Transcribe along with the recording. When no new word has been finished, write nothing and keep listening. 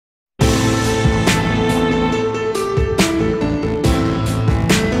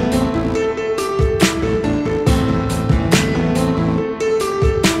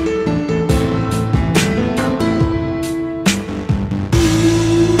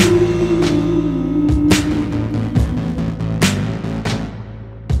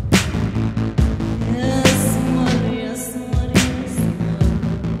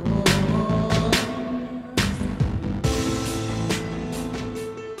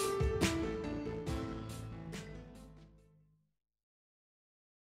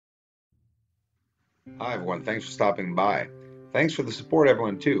Hi everyone, thanks for stopping by. Thanks for the support,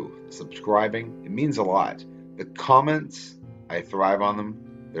 everyone, too. Subscribing, it means a lot. The comments, I thrive on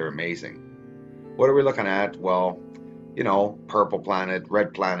them. They're amazing. What are we looking at? Well, purple planet,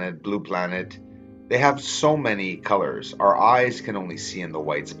 red planet, blue planet. They have so many colors. Our eyes can only see in the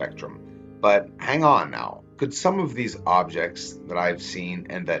white spectrum. But hang on now. Could some of these objects that I've seen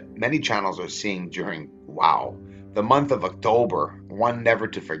and that many channels are seeing during, wow, the month of October, one never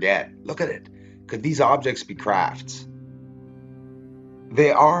to forget? Look at it. Could these objects be crafts?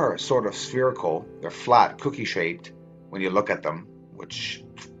 They are sort of spherical. They're flat, cookie shaped when you look at them, which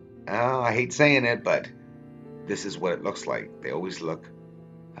I hate saying it, but this is what it looks like. They always look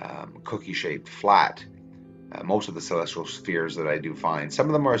cookie shaped, flat. Most of the celestial spheres that I do find. Some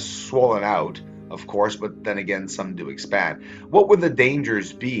of them are swollen out, of course, but then again, some do expand. What would the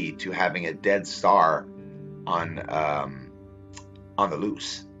dangers be to having a dead star on on the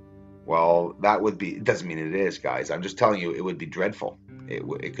loose? Well, that would be, it doesn't mean it is, guys. I'm just telling you, it would be dreadful.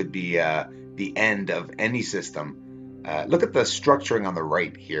 It could be the end of any system. Look at the structuring on the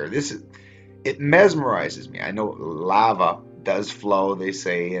right here. It mesmerizes me. I know lava does flow, they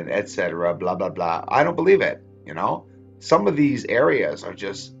say, and etc. Blah blah blah. I don't believe it. Some of these areas are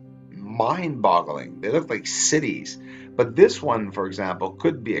just mind-boggling. They look like cities. But this one, for example,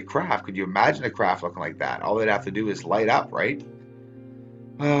 could be a craft. Could you imagine a craft looking like that? All they'd have to do is light up, right?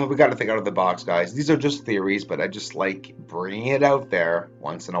 We got to think out of the box, guys. These are just theories, but I just like bringing it out there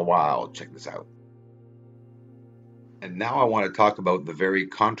once in a while. Check this out. And now I want to talk about the very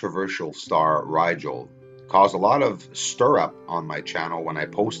controversial star Rigel. Caused a lot of stir up on my channel when I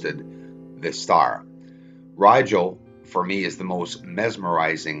posted this star. Rigel, for me, is the most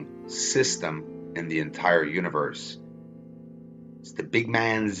mesmerizing system in the entire universe. It's the big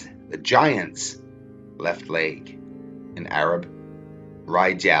man's, the giant's left leg. In Arab,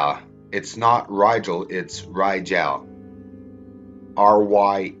 Rigel. It's not Rigel, it's Rigel.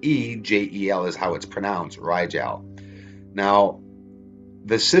 Ryegel is how it's pronounced, Rigel. Now,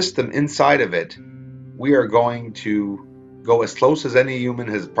 the system inside of it, we are going to go as close as any human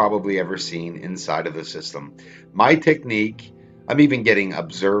has probably ever seen inside of the system. My technique, I'm even getting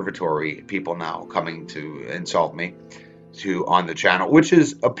observatory people now coming to insult me on the channel, which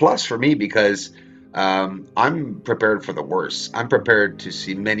is a plus for me because I'm prepared for the worst. I'm prepared to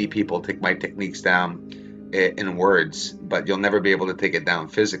see many people take my techniques down in words, but you'll never be able to take it down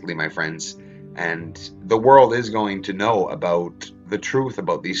physically, my friends. And the world is going to know about the truth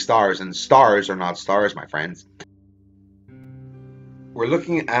about these stars, and stars are not stars, my friends. We're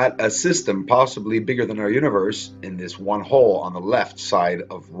looking at a system possibly bigger than our universe in this one hole on the left side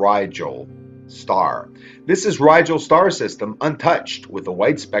of Rigel Star. This is Rigel Star system untouched with a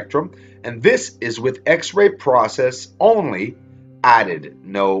white spectrum, and this is with X-ray process only added.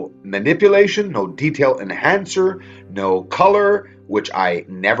 No manipulation, no detail enhancer, no color, which I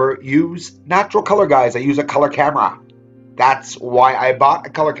never use. Natural color, guys. I use a color camera. That's why I bought a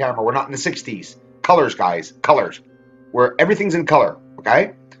color camera. We're not in the 60s. Colors, guys. Colors. Where everything's in color,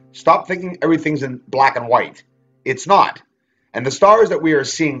 okay? Stop thinking everything's in black and white. It's not. And the stars that we are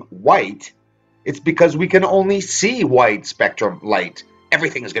seeing white, it's because we can only see white spectrum light.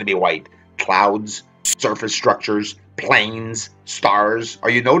 Everything is going to be white. Clouds, surface structures, planes, stars. Are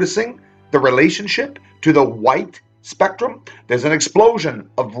you noticing the relationship to the white spectrum? There's an explosion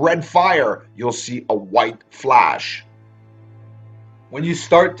of red fire. You'll see a white flash. When you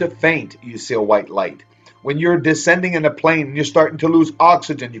start to faint, you see a white light. When you're descending in a plane and you're starting to lose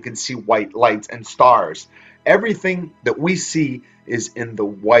oxygen, you can see white lights and stars. Everything that we see is in the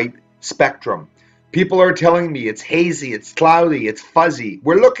white spectrum. People are telling me it's hazy, it's cloudy, it's fuzzy.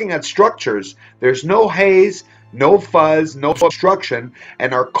 We're looking at structures. There's no haze, no fuzz, no obstruction,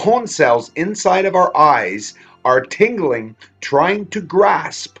 and our cone cells inside of our eyes are tingling, trying to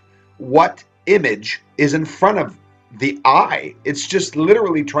grasp what image is in front of the eye. It's just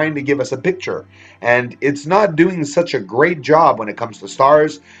literally trying to give us a picture, and it's not doing such a great job when it comes to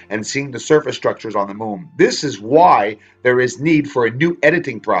stars and seeing the surface structures on the moon. This is why there is need for a new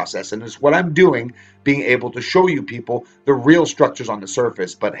editing process, and it's what I'm doing, being able to show you people the real structures on the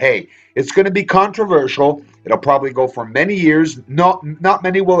surface. But hey, it's going to be controversial. It'll probably go for many years. Not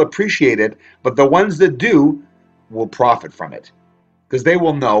many will appreciate it, but the ones that do will profit from it because they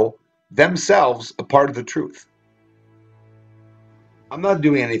will know themselves a part of the truth. I'm not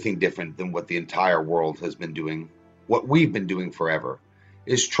doing anything different than what the entire world has been doing. What we've been doing forever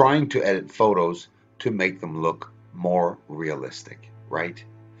is trying to edit photos to make them look more realistic, right?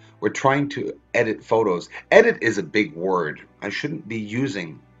 We're trying to edit photos. Edit is a big word. I shouldn't be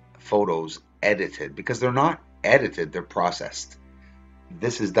using photos edited because they're not edited, they're processed.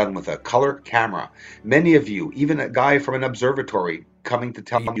 This is done with a color camera. Many of you, even a guy from an observatory, coming to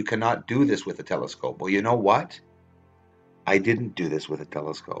tell you cannot do this with a telescope. Well, you know what? I didn't do this with a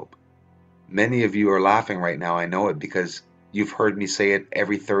telescope. Many of you are laughing right now. I know it because you've heard me say it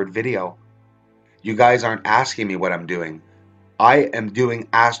every third video. You guys aren't asking me what I'm doing. I am doing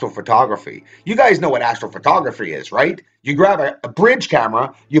astrophotography. You guys know what astrophotography is, right? You grab a bridge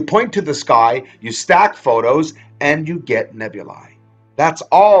camera, you point to the sky, you stack photos, and you get nebulae. That's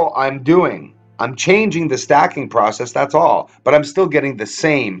all I'm doing. I'm changing the stacking process, that's all. But I'm still getting the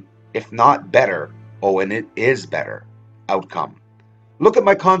same, if not better, oh, and it is better, outcome. Look at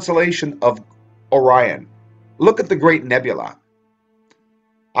my constellation of Orion. Look at the Great Nebula.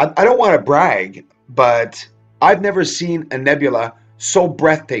 I don't want to brag, but I've never seen a nebula so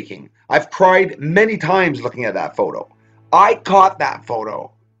breathtaking. I've cried many times looking at that photo. I caught that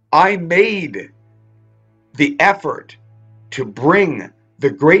photo. I made the effort to bring the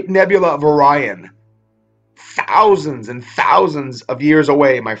Great Nebula of Orion thousands and thousands of years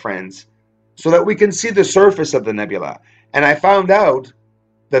away, my friends, so that we can see the surface of the nebula. And I found out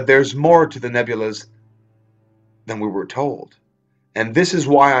that there's more to the nebulas than we were told. And this is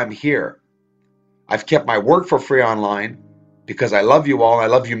why I'm here. I've kept my work for free online because I love you all. I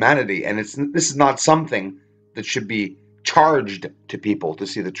love humanity. And this is not something that should be charged to people to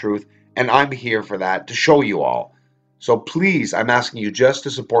see the truth. And I'm here for that, to show you all. So please, I'm asking you just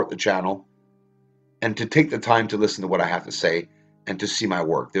to support the channel and to take the time to listen to what I have to say and to see my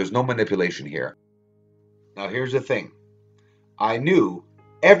work. There's no manipulation here. Now, here's the thing. I knew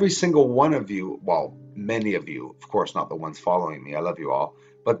every single one of you, well, many of you, of course, not the ones following me, I love you all,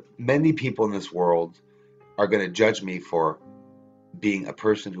 but many people in this world are going to judge me for being a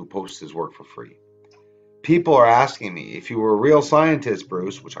person who posts his work for free. People are asking me, if you were a real scientist,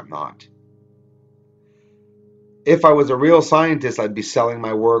 Bruce, which I'm not, if I was a real scientist, I'd be selling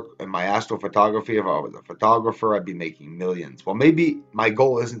my work and my astrophotography. If I was a photographer, I'd be making millions. Well, maybe my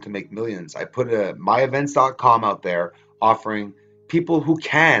goal isn't to make millions. I put a myevents.com out there offering people who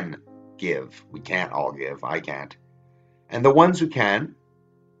can give. We can't all give. I can't. And the ones who can,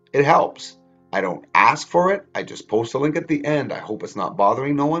 it helps. I don't ask for it. I just post a link at the end. I hope it's not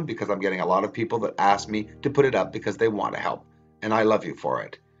bothering no one because I'm getting a lot of people that ask me to put it up because they want to help. And I love you for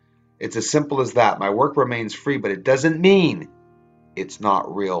it. It's as simple as that. My work remains free, but it doesn't mean it's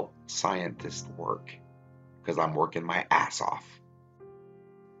not real scientist work because I'm working my ass off.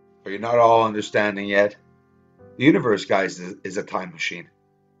 Are you not all understanding yet? The universe, guys, is a time machine.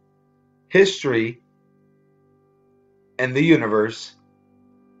 History and the universe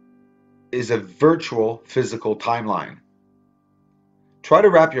is a virtual physical timeline. Try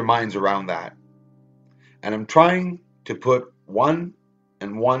to wrap your minds around that. And I'm trying to put one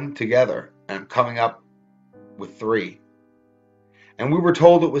and one together, and I'm coming up with 3. And we were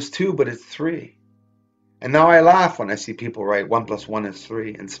told it was 2, but it's 3. And now I laugh when I see people write 1 + 1 is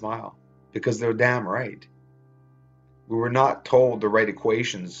 3 and smile, because they're damn right. We were not told the right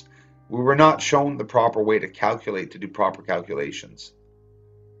equations. We were not shown the proper way to calculate, to do proper calculations.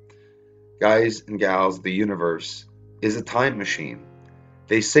 Guys and gals, the universe is a time machine.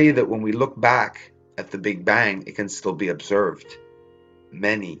 They say that when we look back at the Big Bang, it can still be observed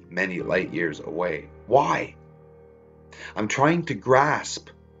many, many light years away. Why? I'm trying to grasp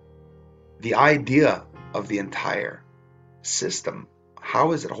the idea of the entire system.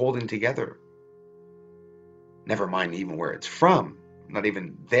 How is it holding together? Never mind even where it's from. Not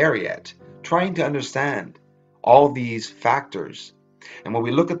even there yet. Trying to understand all these factors. And when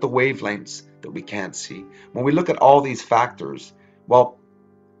we look at the wavelengths that we can't see, when we look at all these factors, well,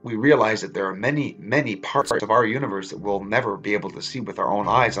 we realize that there are many, many parts of our universe that we'll never be able to see with our own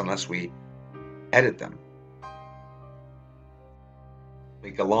eyes unless we edit them.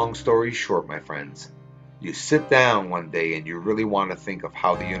 Make a long story short, my friends, you sit down one day and you really want to think of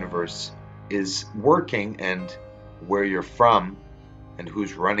how the universe is working and where you're from and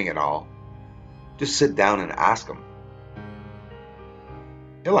who's running it all. Just sit down and ask him.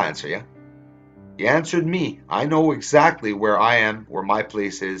 He'll answer you. He answered me. I know exactly where I am, where my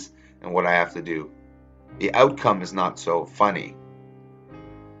place is, and what I have to do. The outcome is not so funny,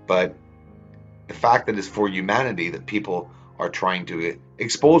 but the fact that it's for humanity that people are trying to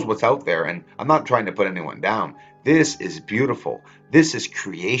expose what's out there, and I'm not trying to put anyone down. This is beautiful. This is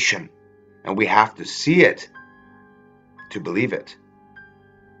creation, and we have to see it to believe it.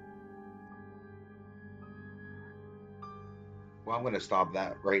 Well, I'm going to stop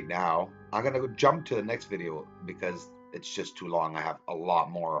that right now. I'm going to jump to the next video because it's just too long. I have a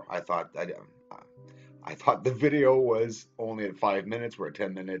lot more. I thought the video was only at 5 minutes. We're at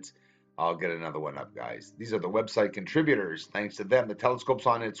 10 minutes. I'll get another one up, guys. These are the website contributors. Thanks to them, the telescope's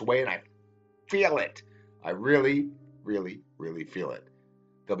on its way, and I feel it. I really, really, really feel it.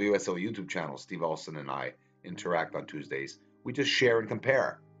 WSL YouTube channel, Steve Olson and I interact on Tuesdays. We just share and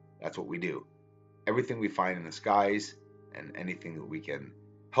compare. That's what we do. Everything we find in the skies and anything that we can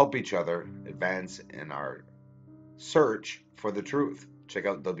help each other advance in our search for the truth. Check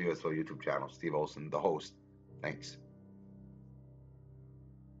out WSL YouTube channel, Steve Olson, the host. Thanks.